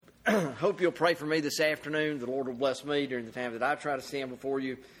hope you'll pray for me this afternoon. The Lord will bless me during the time that I try to stand before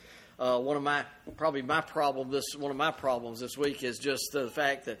you. One of my problems this week is just the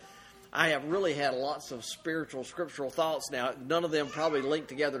fact that I have really had lots of spiritual, scriptural thoughts now. None of them probably link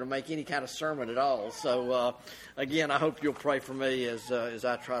together to make any kind of sermon at all. So, again, I hope you'll pray for me as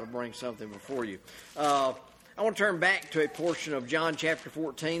I try to bring something before you. I want to turn back to a portion of John chapter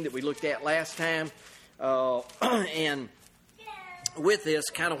 14 that we looked at last time. And with this,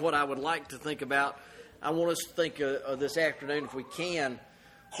 kind of what I would like to think about, I want us to think this afternoon, if we can,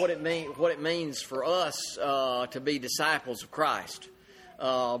 what it means for us to be disciples of Christ.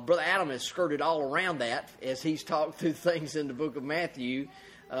 Brother Adam has skirted all around that as he's talked through things in the book of Matthew,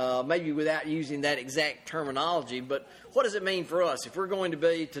 maybe without using that exact terminology. But what does it mean for us? If we're going to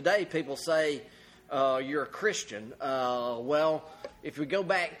be, today people say you're a Christian. Well, if we go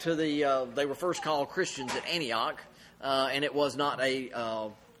back to they were first called Christians at Antioch, and it was not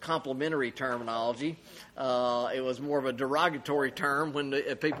a complimentary terminology. It was more of a derogatory term when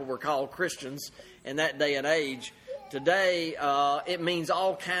people were called Christians in that day and age. Today, it means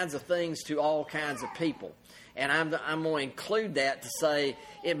all kinds of things to all kinds of people. And I'm going to include that to say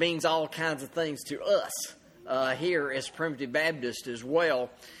it means all kinds of things to us here as Primitive Baptist as well.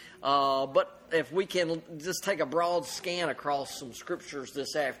 But if we can just take a broad scan across some scriptures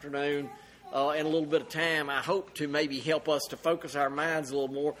this afternoon in a little bit of time, I hope to maybe help us to focus our minds a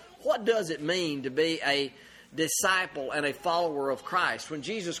little more. What does it mean to be a disciple and a follower of Christ? When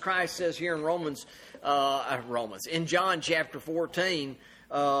Jesus Christ says here in in John chapter 14,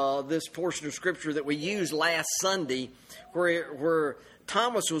 this portion of Scripture that we used last Sunday, where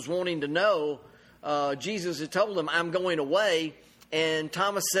Thomas was wanting to know, Jesus had told him, I'm going away, and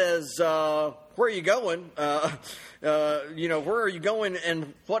Thomas says, where are you going? Where are you going,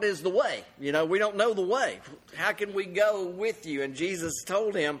 and what is the way? We don't know the way. How can we go with you? And Jesus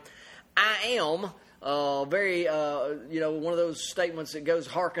told him, I am. One of those statements that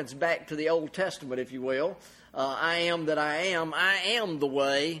harkens back to the Old Testament, if you will. I am that I am. I am the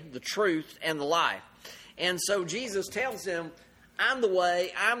way, the truth, and the life. And so Jesus tells him, I'm the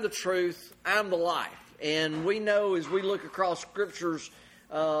way, I'm the truth, I'm the life. And we know as we look across scriptures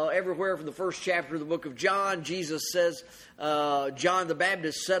everywhere from the first chapter of the book of John, Jesus says, John the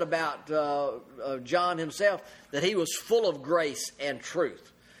Baptist said about John himself that he was full of grace and truth.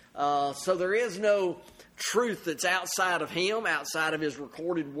 So there is no truth that's outside of him, outside of his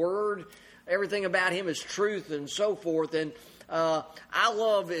recorded word. Everything about him is truth and so forth. And I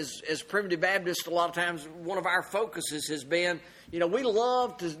love, as Primitive Baptists, a lot of times one of our focuses has been, we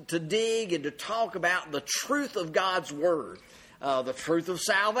love to dig and to talk about the truth of God's word. The truth of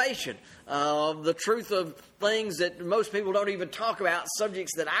salvation, the truth of things that most people don't even talk about,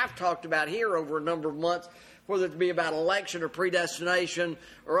 subjects that I've talked about here over a number of months, whether it be about election or predestination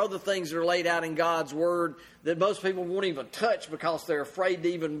or other things that are laid out in God's Word that most people won't even touch because they're afraid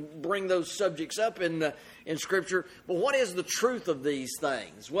to even bring those subjects up in Scripture. But what is the truth of these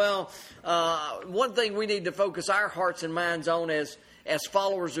things? Well, one thing we need to focus our hearts and minds on as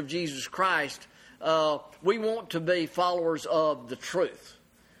followers of Jesus Christ, we want to be followers of the truth,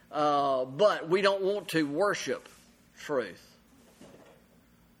 but we don't want to worship truth.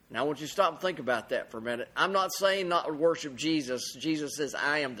 Now, I want you to stop and think about that for a minute. I'm not saying not to worship Jesus. Jesus says,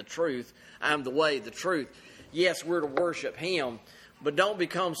 I am the truth. I am the way, the truth. Yes, we're to worship Him, but don't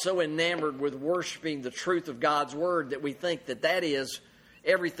become so enamored with worshiping the truth of God's Word that we think that is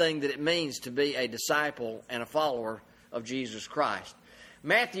everything that it means to be a disciple and a follower of Jesus Christ.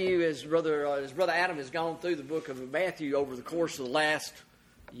 Matthew, as Brother Adam has gone through the book of Matthew over the course of the last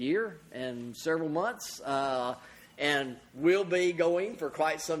year and several months, and will be going for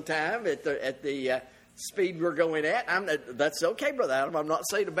quite some time at the speed we're going at. That's okay, Brother Adam. I'm not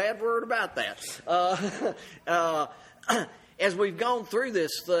saying a bad word about that. As we've gone through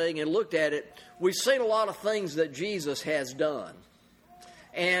this thing and looked at it, we've seen a lot of things that Jesus has done,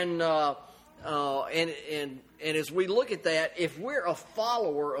 and as we look at that, if we're a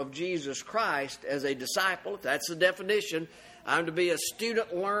follower of Jesus Christ as a disciple, if that's the definition, I'm to be a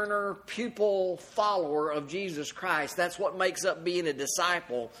student, learner, pupil, follower of Jesus Christ. That's what makes up being a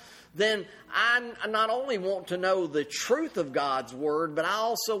disciple. Then I not only want to know the truth of God's Word, but I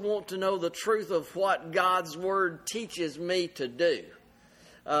also want to know the truth of what God's Word teaches me to do.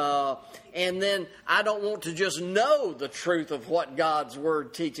 And then I don't want to just know the truth of what God's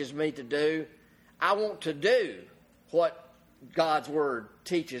Word teaches me to do. I want to do what God's Word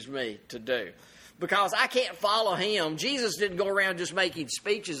teaches me to do. Because I can't follow Him. Jesus didn't go around just making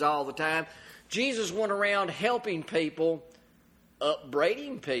speeches all the time. Jesus went around helping people,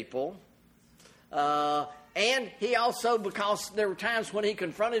 upbraiding people, And he also, because there were times when he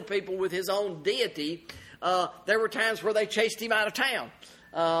confronted people with his own deity, there were times where they chased him out of town.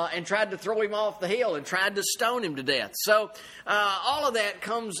 And tried to throw him off the hill and tried to stone him to death. So all of that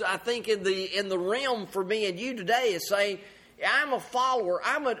comes, I think, in the realm for me and you today is saying, I'm a follower.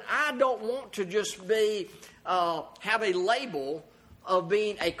 I don't want to just be have a label of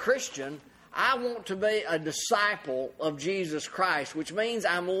being a Christian. I want to be a disciple of Jesus Christ, which means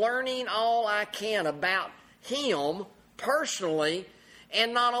I'm learning all I can about Him personally.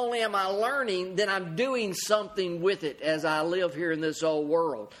 And not only am I learning, then I'm doing something with it as I live here in this old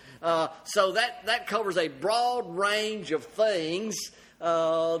world. So that covers a broad range of things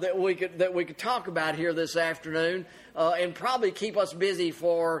that we could talk about here this afternoon, and probably keep us busy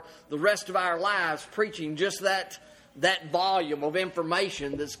for the rest of our lives preaching just that volume of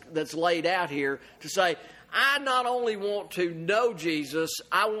information that's laid out here to say, I not only want to know Jesus,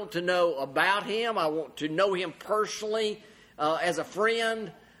 I want to know about Him. I want to know Him personally. As a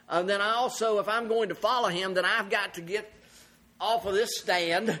friend, then I also, if I'm going to follow Him, then I've got to get off of this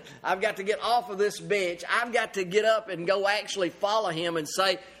stand. I've got to get off of this bench. I've got to get up and go actually follow Him and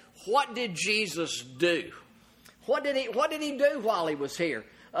say, what did Jesus do? What did He do while He was here?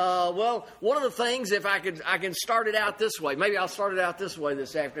 Well, one of the things, if I can start it out this way. Maybe I'll start it out this way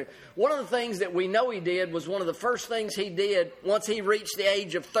this afternoon. One of the things that we know He did was one of the first things He did once He reached the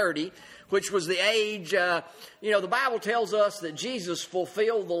age of 30, which was the age, the Bible tells us that Jesus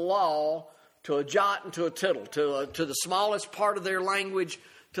fulfilled the law to a jot and to a tittle, to the smallest part of their language,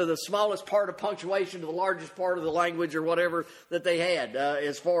 to the smallest part of punctuation, to the largest part of the language or whatever that they had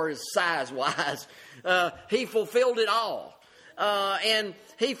as far as size-wise. He fulfilled it all. And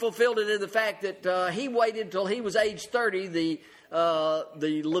He fulfilled it in the fact that He waited until He was age 30,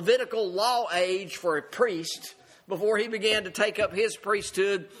 the Levitical law age for a priest, before He began to take up His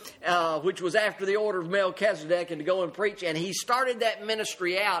priesthood, which was after the order of Melchizedek, and to go and preach. And He started that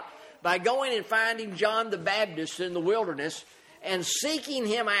ministry out by going and finding John the Baptist in the wilderness and seeking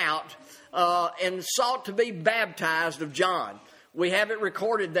him out and sought to be baptized of John. We have it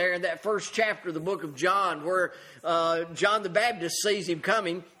recorded there in that first chapter of the book of John where John the Baptist sees him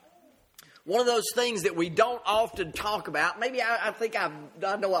coming. One of those things that we don't often talk about, maybe I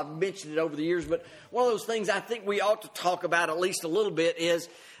know I've mentioned it over the years, but one of those things I think we ought to talk about at least a little bit is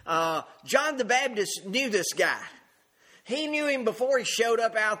John the Baptist knew this guy. He knew him before he showed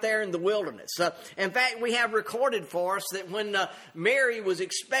up out there in the wilderness. In fact, we have recorded for us that when Mary was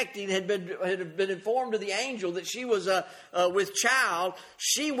expecting, had been informed to the angel that she was with child,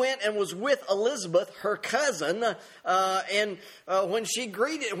 she went and was with Elizabeth, her cousin. And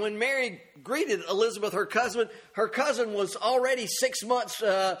when Mary greeted Elizabeth, her cousin was already 6 months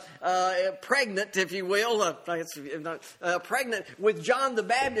pregnant, if you will, pregnant with John the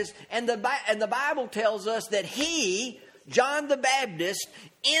Baptist. And the Bible tells us that John the Baptist,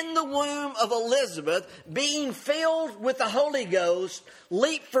 in the womb of Elizabeth, being filled with the Holy Ghost,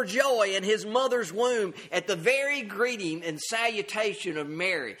 leaped for joy in his mother's womb at the very greeting and salutation of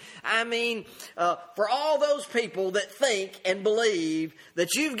Mary. I mean, for all those people that think and believe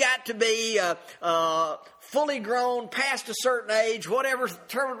that you've got to be fully grown, past a certain age, whatever,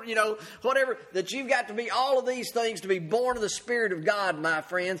 that you've got to be all of these things to be born of the Spirit of God, my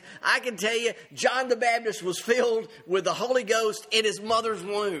friends. I can tell you, John the Baptist was filled with the Holy Ghost in his mother's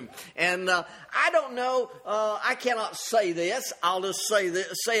womb. And I don't know, I cannot say this. I'll just say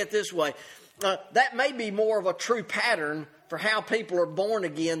it this way. That may be more of a true pattern for how people are born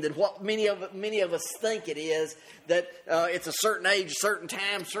again than what many of us think it is, that it's a certain age, certain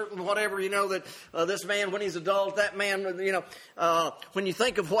time, certain whatever, that this man, when he's adult, that man, when you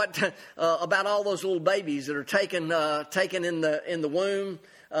think of what about all those little babies that are taken in the womb,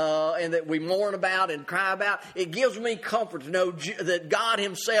 and that we mourn about and cry about, it gives me comfort to know that God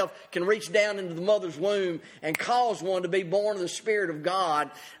Himself can reach down into the mother's womb and cause one to be born of the Spirit of God.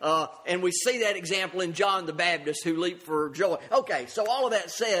 And we see that example in John the Baptist, who leaped for joy. Okay, so all of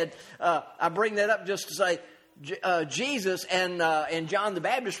that said, I bring that up just to say Jesus and John the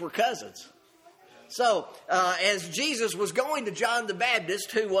Baptist were cousins. So, as Jesus was going to John the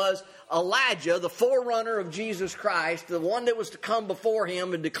Baptist, who was Elijah, the forerunner of Jesus Christ, the one that was to come before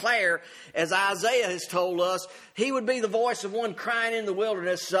him and declare, as Isaiah has told us, he would be the voice of one crying in the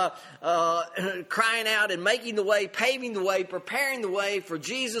wilderness, crying out and making the way, paving the way, preparing the way for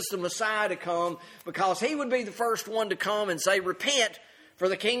Jesus the Messiah to come, because he would be the first one to come and say, repent, for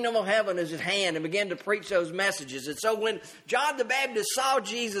the kingdom of heaven is at hand, and begin to preach those messages. And so when John the Baptist saw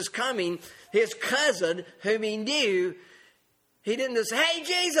Jesus coming, his cousin, whom he knew, he didn't just say, hey,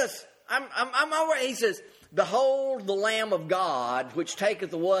 Jesus, I'm over. He says, "Behold the Lamb of God, which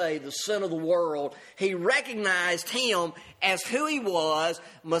taketh away the sin of the world." He recognized him as who he was,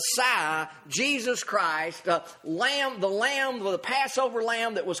 Messiah, Jesus Christ, the Passover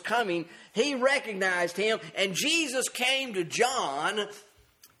lamb that was coming. He recognized him, and Jesus came to John.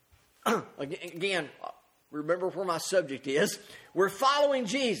 Again, remember where my subject is. We're following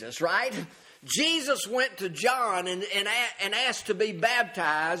Jesus, right? Jesus went to John and asked to be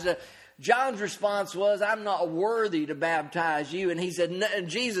baptized. John's response was, "I'm not worthy to baptize you." And he said, and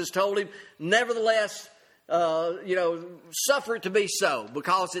Jesus told him, "Nevertheless, suffer it to be so,"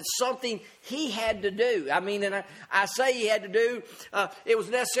 because it's something he had to do. I mean, and I say he had to do, it was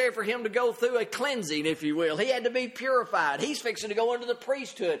necessary for him to go through a cleansing, if you will. He had to be purified. He's fixing to go into the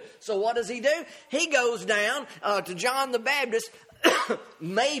priesthood. So what does he do? He goes down to John the Baptist.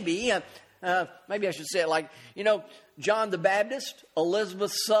 Maybe I should say it like, John the Baptist,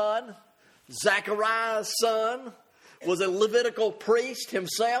 Elizabeth's son, Zachariah's son, was a Levitical priest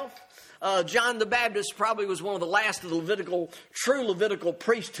himself. John the Baptist probably was one of the last of the true Levitical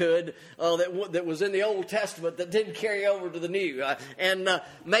priesthood that was in the Old Testament that didn't carry over to the New. And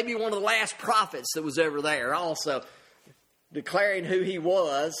maybe one of the last prophets that was ever there also, declaring who he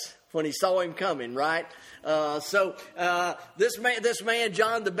was when he saw him coming, right? This man,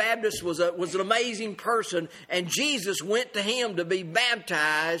 John the Baptist, was an amazing person, and Jesus went to him to be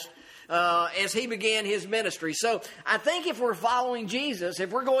baptized as he began his ministry. So I think if we're following Jesus,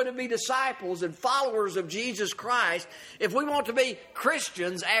 if we're going to be disciples and followers of Jesus Christ, if we want to be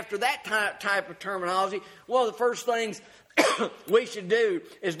Christians after that type of terminology, one of the first things we should do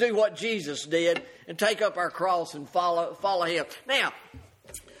is do what Jesus did and take up our cross and follow him. Now,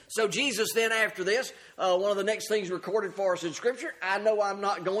 so Jesus then after this, one of the next things recorded for us in Scripture, I know I'm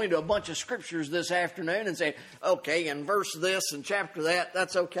not going to a bunch of Scriptures this afternoon and say, okay, and verse this and chapter that,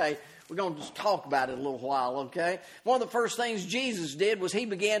 that's okay. We're going to just talk about it a little while, okay? One of the first things Jesus did was he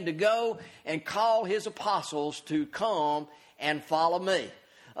began to go and call his apostles to come and follow me.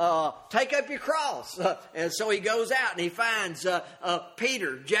 Take up your cross. And so he goes out and he finds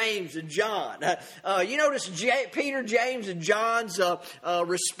Peter, James, and John. You notice Peter, James, and John's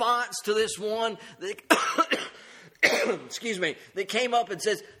response to this one that came up and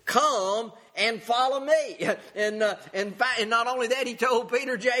says, "Come and follow me." And not only that, he told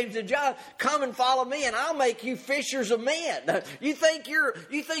Peter, James, and John, "Come and follow me, and I'll make you fishers of men." You think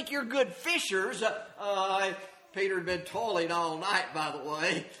you're good fishers? Peter had been toiling all night, by the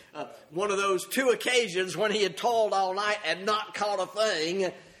way. One of those 2 occasions when he had toiled all night and not caught a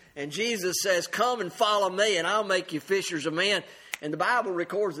thing. And Jesus says, "Come and follow me, and I'll make you fishers of men." And the Bible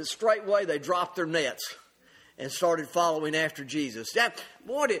records that straightway they dropped their nets and started following after Jesus. And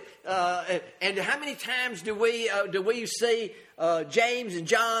how many times do we see James and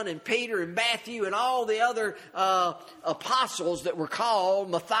John and Peter and Matthew and all the other apostles that were called,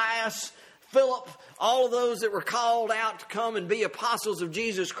 Matthias, Philip, all of those that were called out to come and be apostles of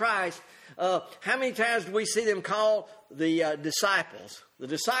Jesus Christ? How many times do we see them call the disciples? The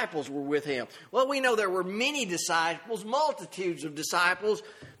disciples were with him. Well, we know there were many disciples, multitudes of disciples,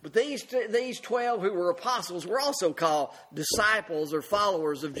 but these 12 who were apostles were also called disciples or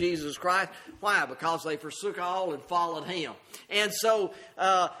followers of Jesus Christ. Why? Because they forsook all and followed him. And so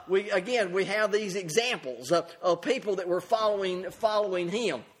we have these examples of people that were following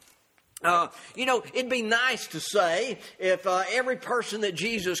him. It'd be nice to say if every person that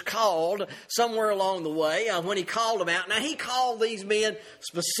Jesus called somewhere along the way, when he called them out. Now, he called these men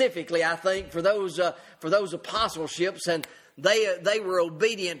specifically, I think, for those apostleships, and they were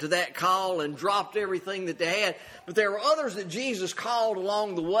obedient to that call and dropped everything that they had. But there were others that Jesus called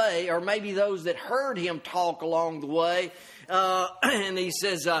along the way, or maybe those that heard him talk along the way, and he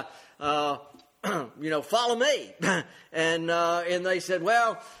says, follow me. And they said,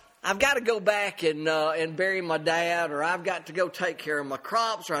 well, I've got to go back and bury my dad, or I've got to go take care of my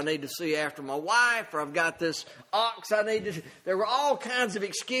crops, or I need to see after my wife, or I've got this ox I need to... There were all kinds of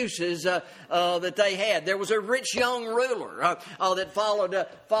excuses that they had. There was a rich young ruler that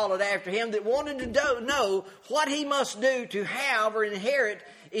followed after him that wanted to know what he must do to have or inherit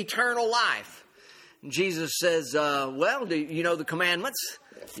eternal life. And Jesus says, well, do you know the commandments?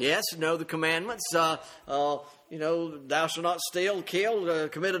 Yes, know the commandments. Thou shalt not steal, kill,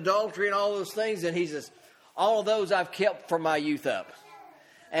 commit adultery, and all those things. And he says, all of those I've kept from my youth up.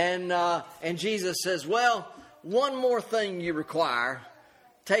 And Jesus says, well, one more thing you require.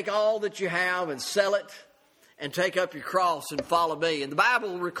 Take all that you have and sell it, and take up your cross and follow me. And the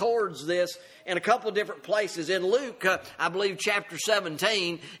Bible records this in a couple of different places. In Luke, I believe chapter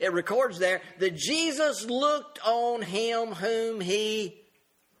 17, it records there that Jesus looked on him whom he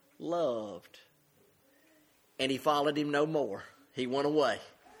loved. and he followed him no more. He went away.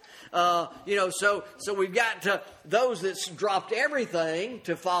 So we've got those that dropped everything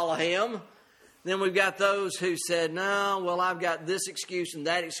to follow him. Then we've got those who said, no, well, I've got this excuse and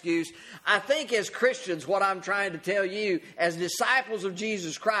that excuse. I think as Christians, what I'm trying to tell you, as disciples of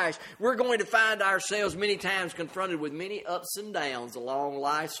Jesus Christ, we're going to find ourselves many times confronted with many ups and downs along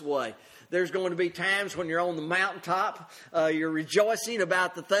life's way. There's going to be times when you're on the mountaintop, you're rejoicing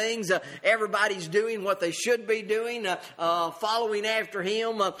about the things. Everybody's doing what they should be doing, following after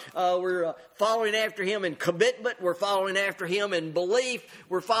him. We're following after him in commitment. We're following after him in belief.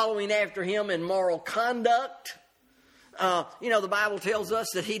 We're following after him in moral conduct. The Bible tells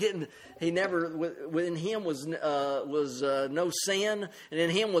us that in him was no sin, and in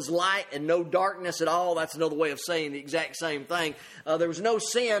him was light and no darkness at all. That's another way of saying the exact same thing. There was no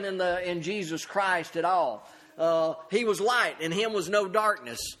sin in Jesus Christ at all. He was light, and him was no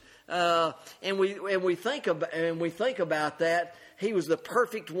darkness. And we think about that. He was the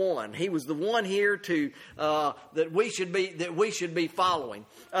perfect one. He was the one here that we should be following.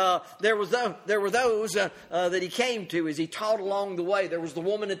 There were those that he came to as he taught along the way. There was the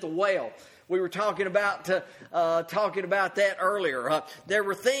woman at the well. We were talking about that earlier. There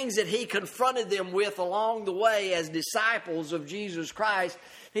were things that he confronted them with along the way as disciples of Jesus Christ.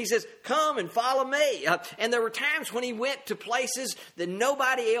 He says, come and follow me. And there were times when he went to places that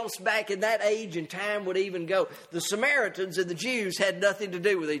nobody else back in that age and time would even go. The Samaritans and the Jews had nothing to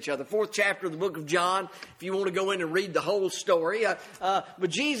do with each other. 4th chapter of the book of John, if you want to go in and read the whole story. But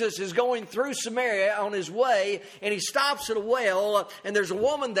Jesus is going through Samaria on his way, and he stops at a well, and there's a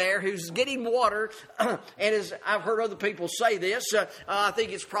woman there who's getting water. And as I've heard other people say this, I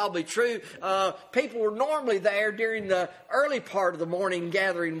think it's probably true. People were normally there during the early part of the morning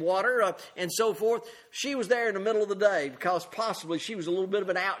gathering water and so forth. She was there in the middle of the day because possibly she was a little bit of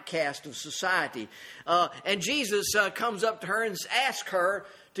an outcast of society. And Jesus comes up to her and asks her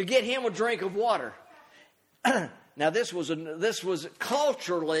to get him a drink of water. Now this was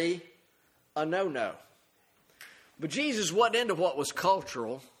culturally a no-no. But Jesus wasn't into what was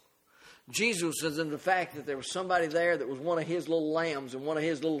cultural. Jesus was in the fact that there was somebody there that was one of his little lambs and one of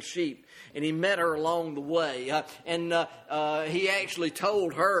his little sheep. And he met her along the way. He actually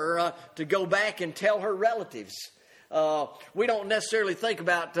told her to go back and tell her relatives. We don't necessarily think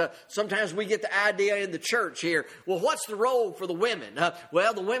about, sometimes we get the idea in the church here, well, what's the role for the women?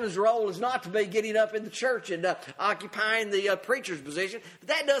 Well, the women's role is not to be getting up in the church and occupying the preacher's position. But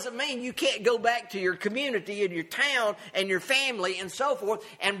that doesn't mean you can't go back to your community and your town and your family and so forth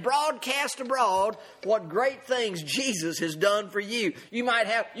and broadcast abroad what great things Jesus has done for you. You might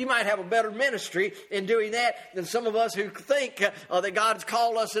have a better ministry in doing that than some of us who think that God's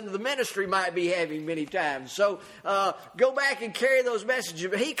called us into the ministry might be having many times. So, go back and carry those messages.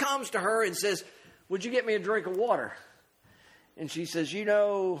 But he comes to her and says, would you get me a drink of water? And she says,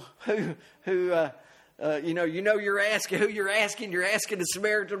 you're asking who you're asking. You're asking the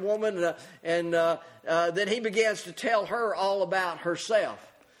Samaritan woman. Then he begins to tell her all about herself.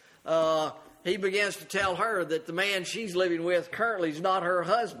 He begins to tell her that the man she's living with currently is not her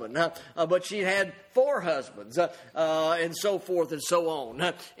husband, but she had 4 husbands, and so forth and so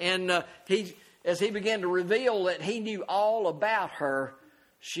on. As he began to reveal that he knew all about her,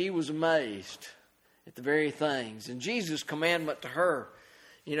 she was amazed at the very things. And Jesus' commandment to her,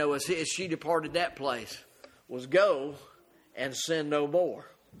 as she departed that place, was go and sin no more.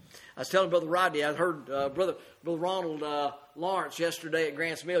 I was telling Brother Rodney, I heard Brother Ronald Lawrence yesterday at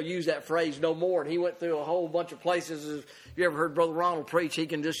Grants Mill use that phrase, no more. And he went through a whole bunch of places. If you ever heard Brother Ronald preach, he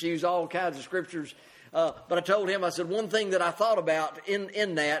can just use all kinds of scriptures. But I told him, I said, one thing that I thought about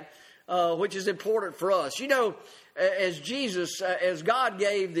in that, which is important for us. As God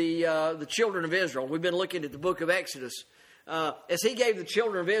gave the children of Israel, we've been looking at the book of Exodus, as he gave the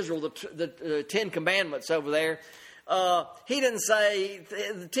children of Israel the 10 Commandments over there, he didn't say,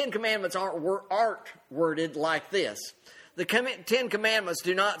 the 10 Commandments aren't worded like this. The 10 Commandments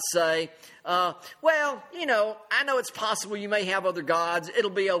do not say, I know it's possible you may have other gods.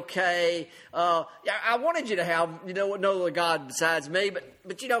 It'll be okay. I wanted you to have, no other God besides me. But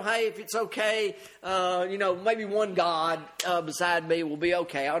hey, if it's okay, maybe one God beside me will be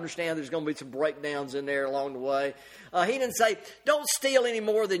okay. I understand there's going to be some breakdowns in there along the way. He didn't say, don't steal any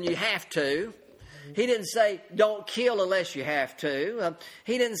more than you have to. He didn't say, don't kill unless you have to.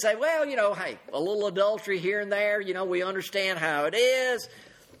 He didn't say, hey, a little adultery here and there, we understand how it is.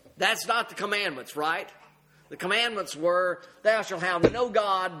 That's not the commandments, right? The commandments were, thou shalt have no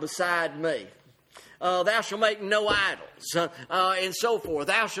God beside me. thou shalt make no idols, and so forth.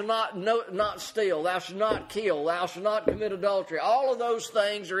 Thou shalt not steal. Thou shalt not kill. Thou shalt not commit adultery. All of those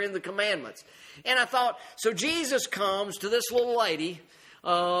things are in the commandments. And I thought, so Jesus comes to this little lady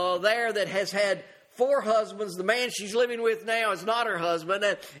there that has had 4 husbands. The man she's living with now is not her husband.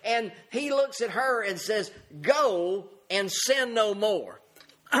 And he looks at her and says, go and sin no more.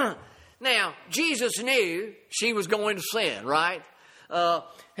 Now, Jesus knew she was going to sin, right?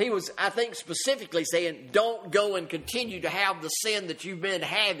 He was, I think, specifically saying, don't go and continue to have the sin that you've been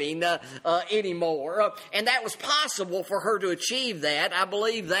having anymore. And that was possible for her to achieve that. I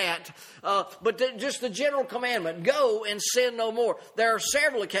believe that. But just the general commandment, go and sin no more. There are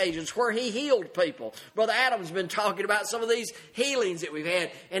several occasions where he healed people. Brother Adam's been talking about some of these healings that we've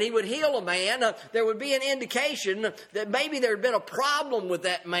had. And he would heal a man. There would be an indication that maybe there had been a problem with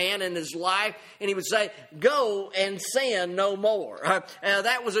that man in his life. And he would say, go and sin no more.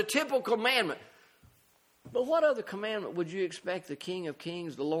 That was a typical commandment. But what other commandment would you expect the King of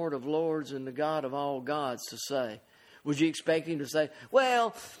Kings, the Lord of Lords, and the God of all gods to say? Would you expect him to say,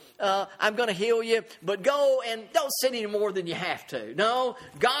 well, I'm going to heal you, but go and don't sin any more than you have to? No,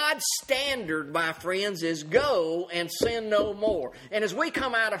 God's standard, my friends, is go and sin no more. And as we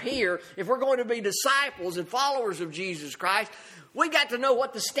come out of here, if we're going to be disciples and followers of Jesus Christ, we got to know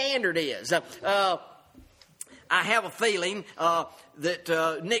what the standard is. I have a feeling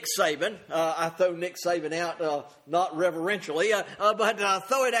that Nick Saban, I throw Nick Saban out not reverentially, but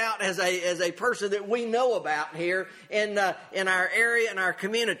throw it out as a person that we know about here in our area, in our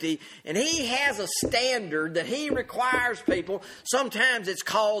community. And he has a standard that he requires people. Sometimes it's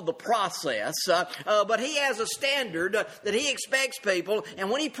called the process, but he has a standard that he expects people. And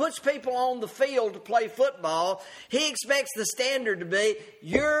when he puts people on the field to play football, he expects the standard to be,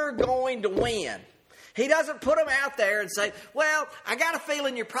 you're going to win. He doesn't put them out there and say, well, I got a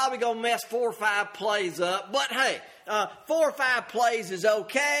feeling you're probably going to mess 4 or 5 plays up, but hey, 4 or 5 plays is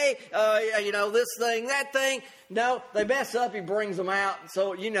okay, this thing, that thing. No, they mess up, he brings them out.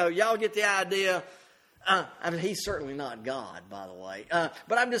 So, y'all get the idea. He's certainly not God, by the way.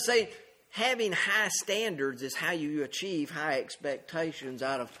 But I'm just saying, having high standards is how you achieve high expectations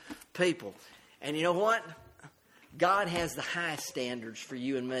out of people. And you know what? God has the high standards for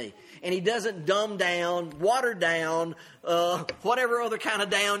you and me. And he doesn't dumb down, water down, whatever other kind of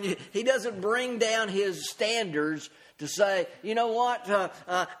down. He doesn't bring down his standards to say, you know what,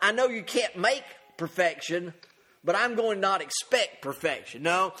 I know you can't make perfection, but I'm going to not expect perfection.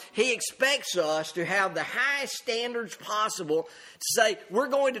 No, he expects us to have the highest standards possible to say, we're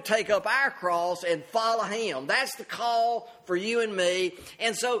going to take up our cross and follow him. That's the call for you and me.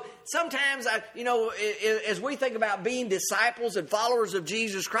 And so sometimes, as we think about being disciples and followers of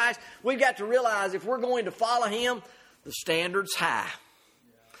Jesus Christ, we've got to realize if we're going to follow him, the standard's high.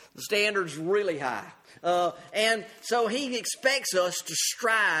 The standard's really high. And so he expects us to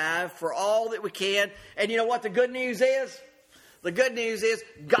strive for all that we can. And you know what the good news is? The good news is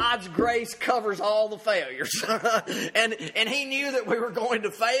God's grace covers all the failures. and he knew that we were going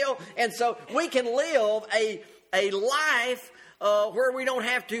to fail. And so we can live a life where we don't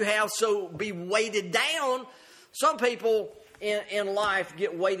have to be weighted down. Some people in life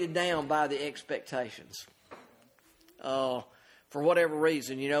get weighted down by the expectations. For whatever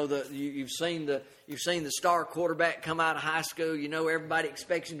reason, you've seen the star quarterback come out of high school. Everybody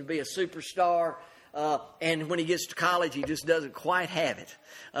expects him to be a superstar. And when he gets to college, he just doesn't quite have it.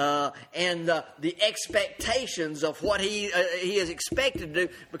 And the expectations of what he is expected to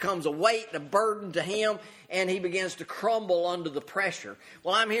do becomes a weight and a burden to him, and he begins to crumble under the pressure.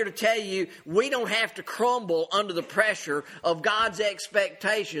 Well, I'm here to tell you, we don't have to crumble under the pressure of God's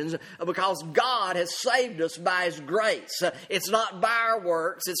expectations because God has saved us by his grace. It's not by our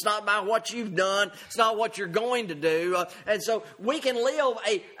works. It's not by what you've done. It's not what you're going to do. And so we can live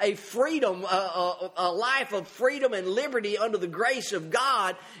a freedom, a life of freedom and liberty under the grace of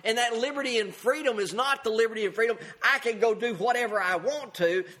God. And that liberty and freedom is not the liberty and freedom I can go do whatever I want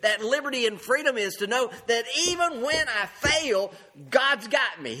to. That liberty and freedom is to know that even when I fail, God's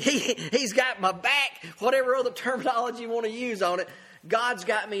got me. He's got my back, whatever other terminology you want to use on it. God's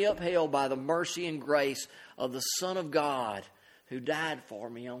got me upheld by the mercy and grace of the Son of God who died for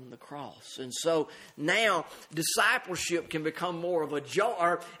me on the cross. And so now discipleship can become more of a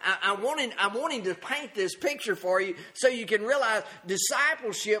joy. I'm wanting to paint this picture for you so you can realize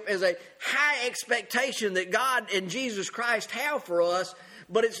discipleship is a high expectation that God and Jesus Christ have for us.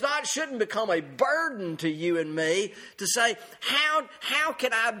 But shouldn't become a burden to you and me to say, how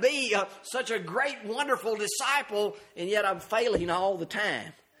can I be such a great, wonderful disciple, and yet I'm failing all the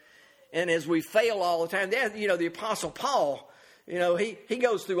time? And as we fail all the time, the Apostle Paul You know, he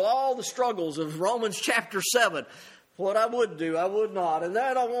goes through all the struggles of Romans chapter 7. What I would do, I would not. And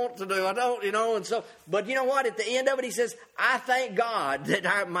that I want to do, I don't, you know. And so, but you know what? At the end of it, he says, I thank God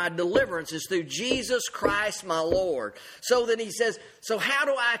that my deliverance is through Jesus Christ my Lord. So then he says, so how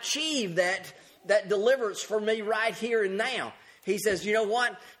do I achieve that deliverance for me right here and now? He says, you know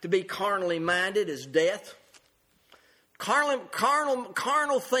what? To be carnally minded is death.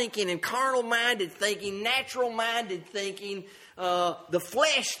 Carnal thinking and carnal-minded thinking, natural-minded thinking, the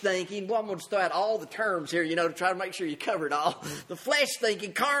flesh thinking. Well, I'm going to throw out all the terms here, you know, to try to make sure you cover it all. The flesh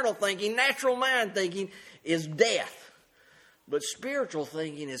thinking, carnal thinking, natural mind thinking is death. But spiritual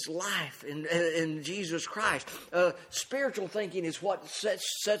thinking is life in Jesus Christ. Spiritual thinking is what sets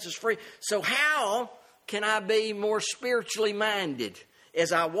us free. So how can I be more spiritually minded?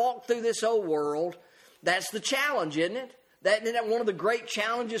 As I walk through this old world, that's the challenge, isn't it? Isn't that one of the great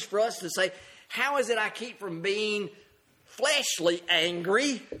challenges for us to say, how is it I keep from being fleshly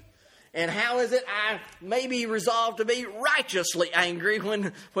angry? And how is it I maybe resolve to be righteously angry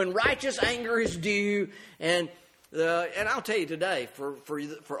when righteous anger is due? And I'll tell you today,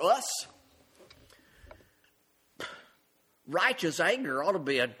 for us, righteous anger ought to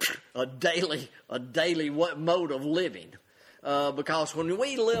be a daily mode of living. Because when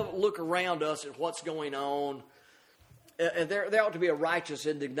we look around us at what's going on, there ought to be a righteous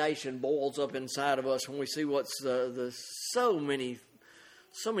indignation boils up inside of us when we see what's so many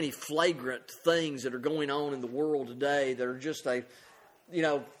flagrant things that are going on in the world today that are just a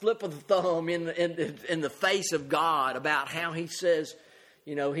flip of the thumb in the face of God about how He says,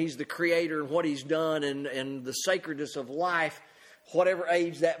 you know, He's the Creator and what He's done and the sacredness of life. Whatever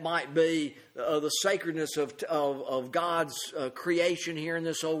age that might be, the sacredness of God's creation here in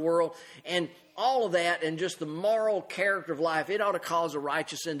this old world, and all of that, and just the moral character of life, it ought to cause a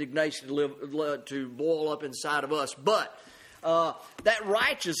righteous indignation to boil up inside of us. But that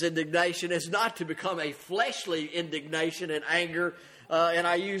righteous indignation is not to become a fleshly indignation and anger. And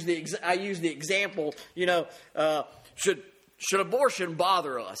I use the example, you know, should abortion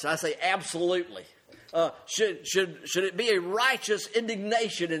bother us? I say absolutely. Should it be a righteous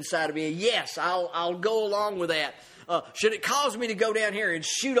indignation inside of me? Yes, I'll go along with that. Should it cause me to go down here and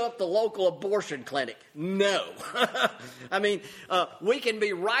shoot up the local abortion clinic? No. I mean, we can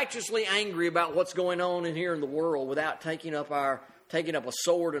be righteously angry about what's going on in here in the world without taking up a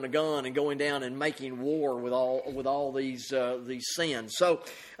sword and a gun and going down and making war with all these sins. So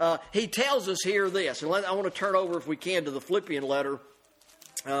he tells us here this, and I want to turn over, if we can, to the Philippian letter.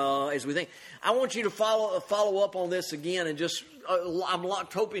 As we think, I want you to follow up on this again, and just I'm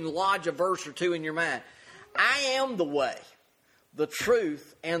hoping to lodge a verse or two in your mind. I am the way, the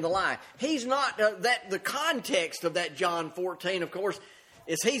truth, and the life. He's not the context of that John 14, of course,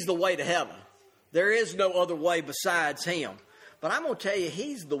 is He's the way to heaven. There is no other way besides Him. But I'm going to tell you,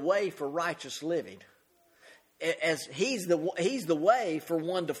 He's the way for righteous living. As He's the way for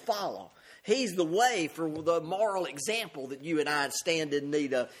one to follow. He's the way for the moral example that you and I stand in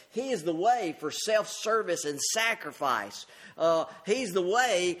need of. He is the way for self-service and sacrifice. He's the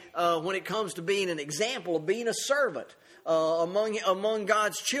way when it comes to being an example of being a servant among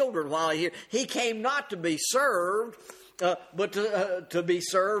God's children while here. He came not to be served, but to be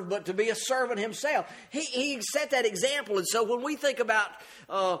served, but to be a servant Himself. He set that example. And so when we think about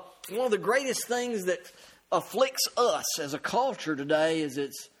one of the greatest things that afflicts us as a culture today is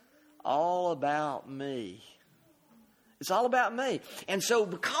it's all about me. It's all about me. And so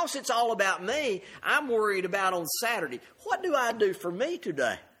because it's all about me, I'm worried about on Saturday, what do I do for me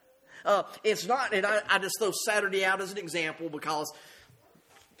today? It's not, and I just throw Saturday out as an example because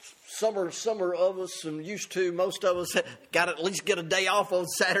some of us, and most of us got to at least get a day off on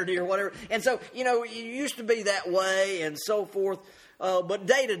Saturday or whatever. And so, you know, it used to be that way and so forth. But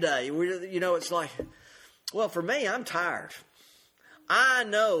day to day, it's like, well, for me, I'm tired. I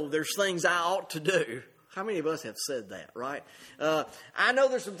know there's things I ought to do. How many of us have said that, right? I know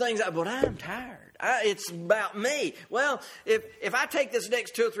there's some things, but I'm tired. It's about me. Well, if I take this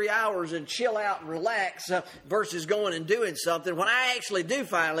next 2 or 3 hours and chill out and relax versus going and doing something, when I actually do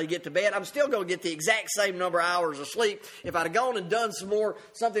finally get to bed, I'm still going to get the exact same number of hours of sleep. If I'd have gone and done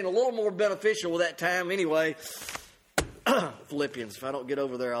something a little more beneficial with that time anyway. Philippians, if I don't get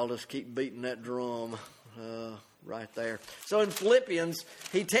over there, I'll just keep beating that drum right there. So in Philippians,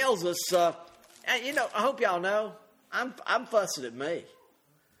 he tells us, I hope y'all know, I'm fussing at me.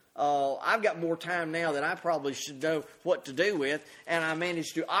 I've got more time now than I probably should know what to do with, and I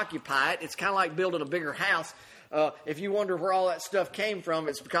managed to occupy it. It's kind of like building a bigger house. if you wonder where all that stuff came from,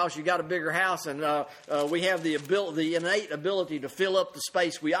 it's because you got a bigger house, and we have the innate ability to fill up the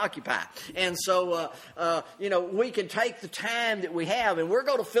space we occupy. And so, we can take the time that we have, and we're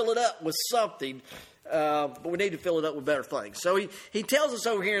going to fill it up with something. But we need to fill it up with better things. So he tells us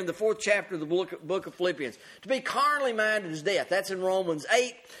over here in the 4th chapter of the book of Philippians, to be carnally minded is death. That's in Romans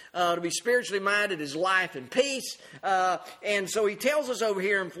 8. To be spiritually minded is life and peace. And so he tells us over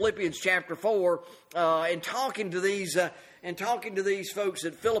here in Philippians chapter 4, and talking to these folks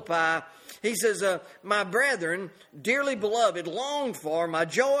at Philippi, he says, my brethren, dearly beloved, longed for, my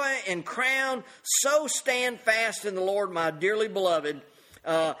joy and crown, so stand fast in the Lord, my dearly beloved.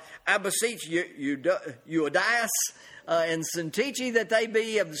 I beseech you, Euodias and Syntyche, that they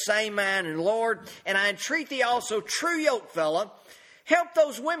be of the same mind in the Lord. And I entreat thee also, true yokefellow, help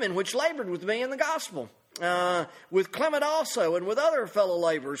those women which labored with me in the gospel, with Clement also, and with other fellow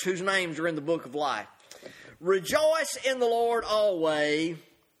laborers whose names are in the book of life. Rejoice in the Lord always.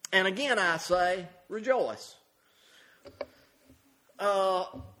 And again I say, rejoice.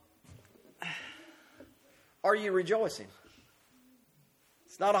 Are you rejoicing?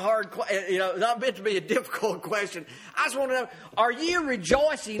 It's not a hard question, not meant to be a difficult question. I just want to know, are you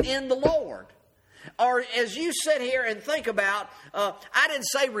rejoicing in the Lord? Or as you sit here and think about, I didn't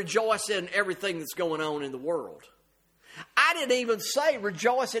say rejoice in everything that's going on in the world. I didn't even say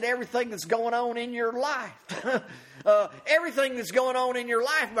rejoice in everything that's going on in your life. Everything that's going on in your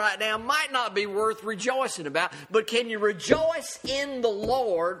life right now might not be worth rejoicing about, but can you rejoice in the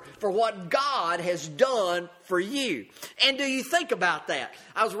Lord for what God has done for you? And do you think about that?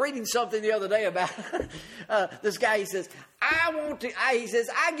 I was reading something the other day about this guy. He says,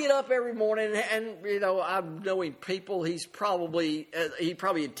 I get up every morning, and I'm knowing people. He probably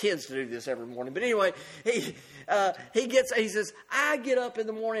intends to do this every morning. But anyway, he says, I get up in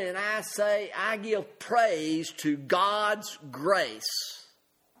the morning and I give praise to God's grace.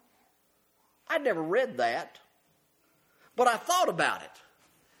 I'd never read that, but I thought about it.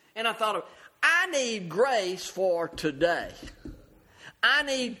 And I thought, I need grace for today. I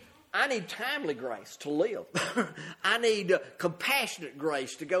need timely grace to live. I need compassionate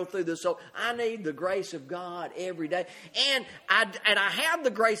grace to go through this. So I need the grace of God every day. And I have the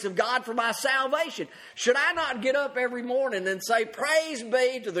grace of God for my salvation. Should I not get up every morning and say, praise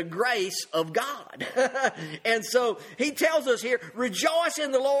be to the grace of God? And so he tells us here, rejoice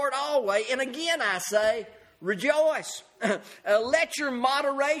in the Lord always. And again I say, rejoice. Let your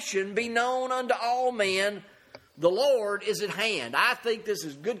moderation be known unto all men. The Lord is at hand. I think this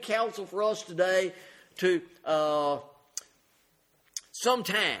is good counsel for us today to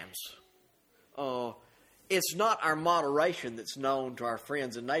sometimes it's not our moderation that's known to our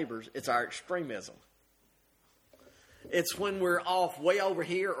friends and neighbors. It's our extremism. It's when we're off way over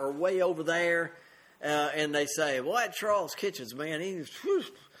here or way over there and they say, well, that Charles Kitchens, man,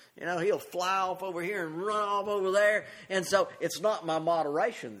 he'll fly off over here and run off over there. And so it's not my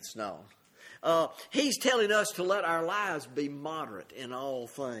moderation that's known. He's telling us to let our lives be moderate in all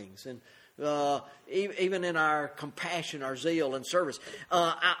things, and even in our compassion, our zeal, and service.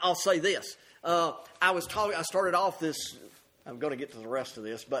 I'll say this: I started off this. I'm going to get to the rest of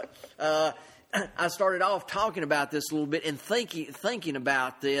this, but I started off talking about this a little bit and thinking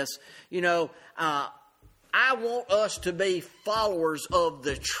about this. I want us to be followers of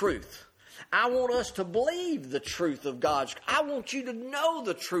the truth. I want us to believe the truth of God's. I want you to know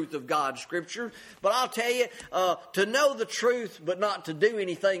the truth of God's Scripture. But I'll tell you, to know the truth, but not to do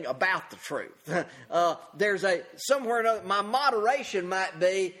anything about the truth. There's somewhere or another. My moderation might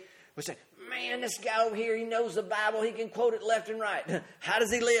be, we say, man, this guy over here, he knows the Bible. He can quote it left and right. How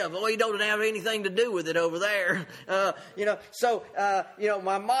does he live? Oh, he don't have anything to do with it over there. My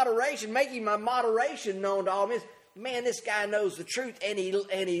moderation, making my moderation known to all men. Man, this guy knows the truth, and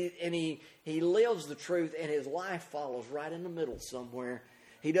he lives the truth, and his life follows right in the middle somewhere.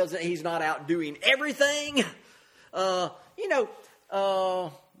 He's not out doing everything. Now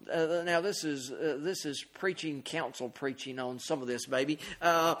this is preaching, counsel preaching on some of this, maybe.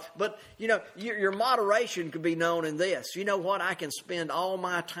 But your moderation could be known in this. You know what? I can spend all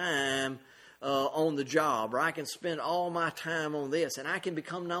my time on the job, or I can spend all my time on this, and I can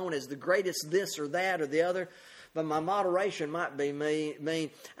become known as the greatest this or that or the other. But my moderation might be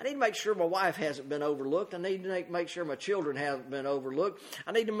mean. I need to make sure my wife hasn't been overlooked. I need to make sure my children haven't been overlooked.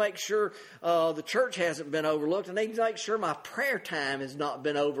 I need to make sure the church hasn't been overlooked. I need to make sure my prayer time has not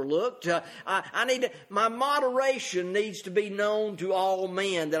been overlooked. My moderation needs to be known to all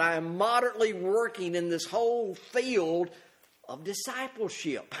men, that I am moderately working in this whole field of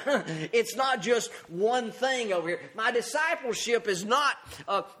discipleship. It's not just one thing over here. My discipleship is not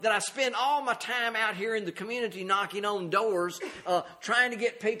that I spend all my time out here in the community knocking on doors, trying to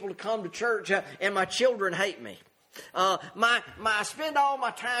get people to come to church, and my children hate me. I spend all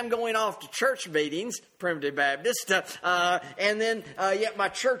my time going off to church meetings, Primitive Baptist, and then yet my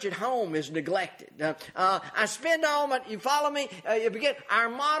church at home is neglected. I spend all my, you follow me? Our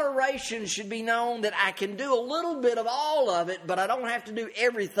moderation should be known that I can do a little bit of all of it, but I don't have to do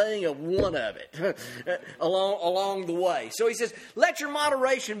everything of one of it along the way. So he says, let your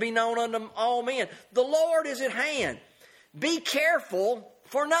moderation be known unto all men. The Lord is at hand. Be careful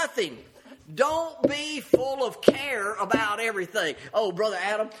for nothing. Don't be full of care about everything. Oh, Brother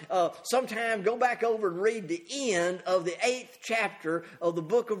Adam, sometime go back over and read the end of the 8th chapter of the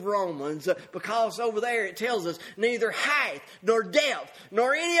book of Romans, because over there it tells us neither height nor depth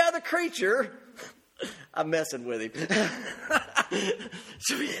nor any other creature. I'm messing with him.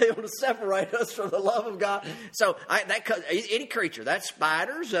 Should be able to separate us from the love of God. So any creature, that's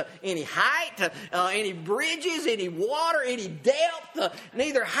spiders, any height, any bridges, any water, any depth,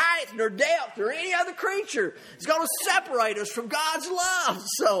 neither height nor depth or any other creature is going to separate us from God's love.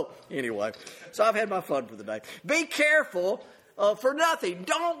 So anyway, I've had my fun for the day. Be careful for nothing.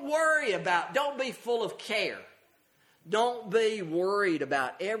 Don't be full of care. Don't be worried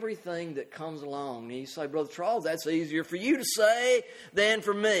about everything that comes along. And you say, Brother Charles, that's easier for you to say than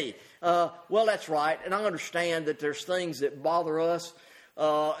for me. Well, that's right. And I understand that there's things that bother us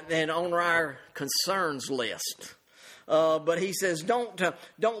and on our concerns list. But he says,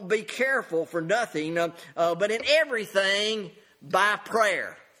 don't be careful for nothing, but in everything by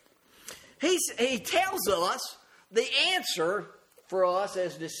prayer. He tells us the answer for us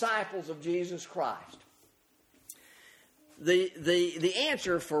as disciples of Jesus Christ. The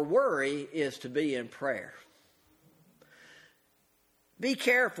answer for worry is to be in prayer. Be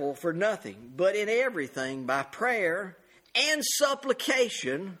careful for nothing, but in everything by prayer and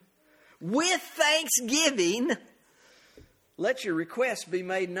supplication with thanksgiving, let your requests be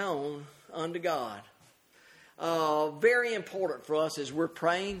made known unto God. Very important for us as we're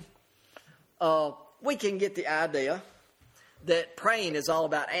praying. We can get the idea that praying is all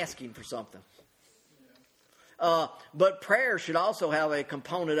about asking for something. But prayer should also have a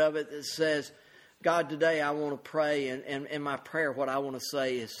component of it that says, God, today I want to pray, and in my prayer what I want to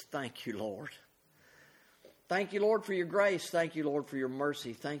say is, thank you, Lord. Thank you, Lord, for your grace. Thank you, Lord, for your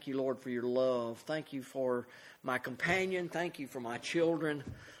mercy. Thank you, Lord, for your love. Thank you for my companion. Thank you for my children.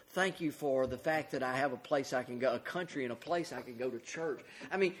 Thank you for the fact that I have a place I can go, a country and a place I can go to church.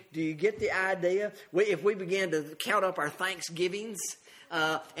 I mean, do you get the idea? If we began to count up our thanksgivings,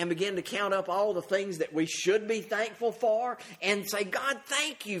 and begin to count up all the things that we should be thankful for and say, God,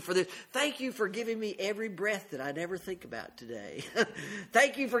 thank you for this. Thank you for giving me every breath that I never think about today.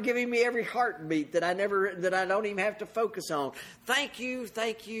 Thank you for giving me every heartbeat that I don't even have to focus on. Thank you,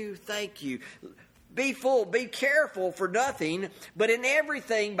 thank you, thank you. Be careful for nothing, but in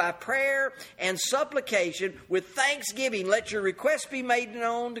everything by prayer and supplication with thanksgiving, let your requests be made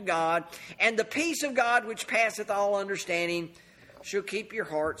known to God, and the peace of God which passeth all understanding shall keep your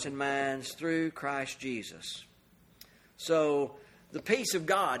hearts and minds through Christ Jesus. So, the peace of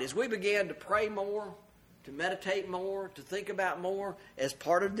God, as we begin to pray more, to meditate more, to think about more, as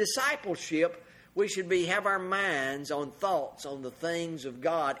part of discipleship, we should have our minds on thoughts on the things of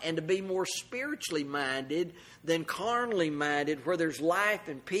God, and to be more spiritually minded than carnally minded, where there's life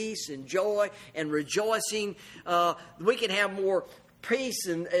and peace and joy and rejoicing. We can have more peace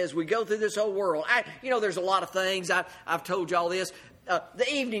and as we go through this whole world. There's a lot of things. I've told you all this.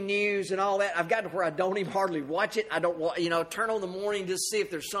 The evening news and all that, I've gotten to where I don't even hardly watch it. I don't, turn on the morning just to see if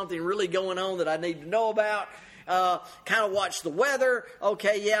there's something really going on that I need to know about. Kind of watch the weather.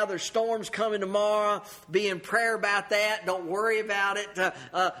 Okay, yeah, there's storms coming tomorrow. Be in prayer about that. Don't worry about it.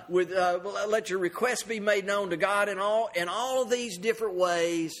 Let your requests be made known to God in all of these different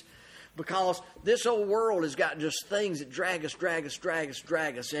ways. Because this old world has got just things that drag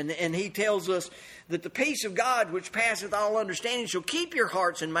us. And he tells us that the peace of God which passeth all understanding shall keep your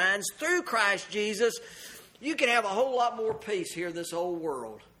hearts and minds through Christ Jesus. You can have a whole lot more peace here in this old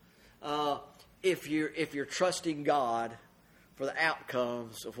world if you're trusting God for the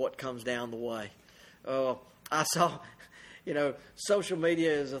outcomes of what comes down the way. I saw... social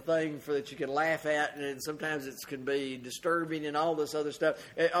media is a thing that you can laugh at, and sometimes it can be disturbing and all this other stuff.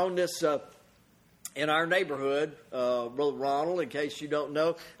 On this, in our neighborhood, Brother Ronald, in case you don't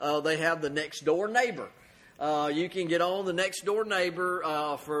know, they have the next door neighbor. You can get on the next door neighbor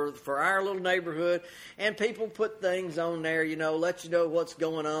for our little neighborhood, and people put things on there, let you know what's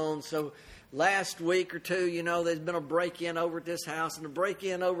going on. So last week or two, there's been a break-in over at this house, and a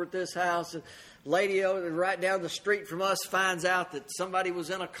break-in over at this house. And lady right down the street from us finds out that somebody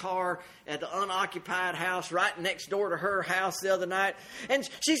was in a car at the unoccupied house right next door to her house the other night. And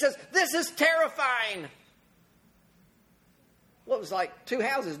she says, "This is terrifying." Well, it was like 2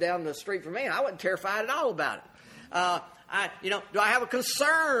 houses down the street from me, and I wasn't terrified at all about it. Do I have a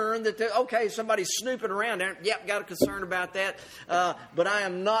concern that, somebody's snooping around there? Yep, got a concern about that. But I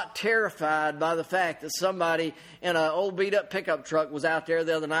am not terrified by the fact that somebody in an old beat-up pickup truck was out there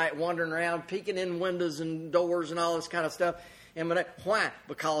the other night wandering around, peeking in windows and doors and all this kind of stuff. Why?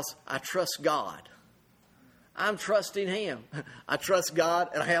 Because I trust God. I'm trusting Him. I trust God,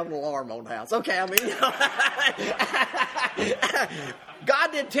 and I have an alarm on the house. God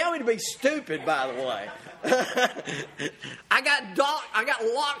didn't tell me to be stupid, by the way. I got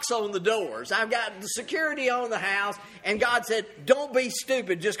locks on the doors. I've got the security on the house, and God said, "Don't be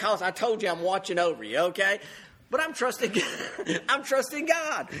stupid just because I told you I'm watching over you." Okay. But I'm trusting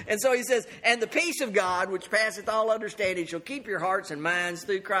God. And so He says, "And the peace of God, which passeth all understanding, shall keep your hearts and minds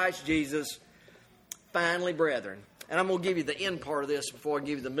through Christ Jesus." Finally, brethren, and I'm going to give you the end part of this before I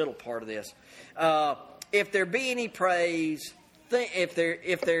give you the middle part of this. If there be any praise, if there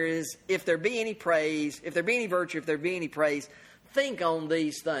be any virtue, if there be any praise, think on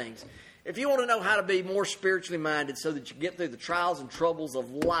these things. If you want to know how to be more spiritually minded so that you get through the trials and troubles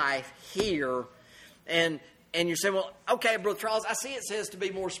of life here, and you're saying, "Well, okay, Brother Charles, I see it says to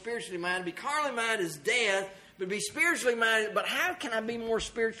be more spiritually minded. Be carnally minded is death, but be spiritually minded. But how can I be more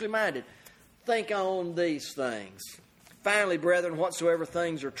spiritually minded?" Think on these things. Finally, brethren, whatsoever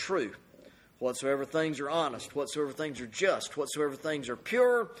things are true, whatsoever things are honest, whatsoever things are just, whatsoever things are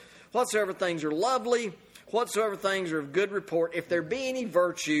pure, whatsoever things are lovely, whatsoever things are of good report, if there be any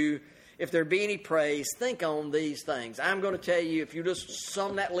virtue, if there be any praise, think on these things. I'm going to tell you, if you just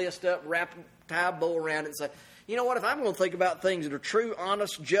sum that list up, tie a bow around it and say, you know what, if I'm going to think about things that are true,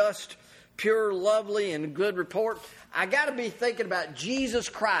 honest, just, pure, lovely, and good report, I got to be thinking about Jesus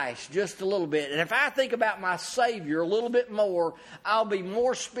Christ just a little bit. And if I think about my Savior a little bit more, I'll be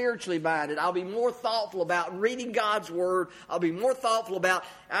more spiritually minded. I'll be more thoughtful about reading God's Word. I'll be more thoughtful about,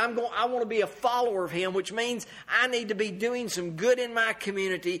 I want to be a follower of Him, which means I need to be doing some good in my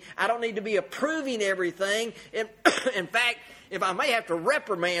community. I don't need to be approving everything. In fact, if I may have to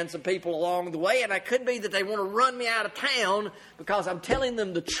reprimand some people along the way, and it could be that they want to run me out of town because I'm telling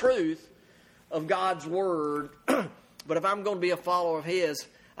them the truth of God's Word. But if I'm going to be a follower of His,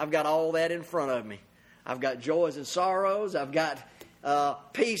 I've got all that in front of me. I've got joys and sorrows. I've got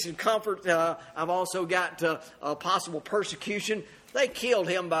peace and comfort. I've also got possible persecution. They killed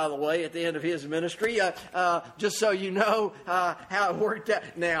him, by the way, at the end of his ministry. Just so you know how it worked out.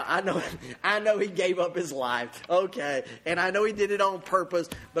 Now, I know he gave up his life. Okay. And I know he did it on purpose.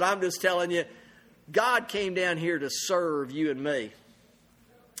 But I'm just telling you, God came down here to serve you and me.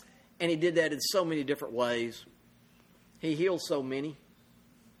 And He did that in so many different ways. He healed so many.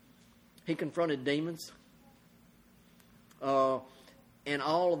 He confronted demons. And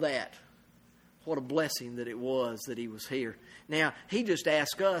all of that. What a blessing that it was that He was here. Now, He just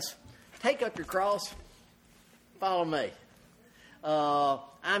asked us, take up your cross, follow me.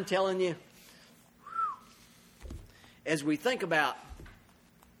 I'm telling you, as we think about,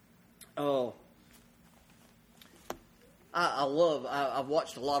 I've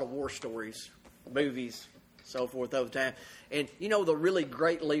watched a lot of war stories, movies, so forth over time. And you know, the really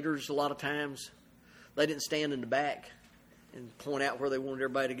great leaders, a lot of times, they didn't stand in the back and point out where they wanted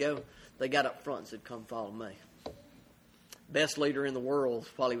everybody to go. They got up front and said, "Come follow me." Best leader in the world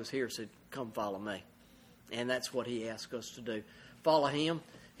while he was here said, "Come follow me." And that's what He asked us to do. Follow Him.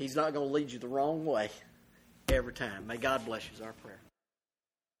 He's not going to lead you the wrong way every time. May God bless you is our prayer.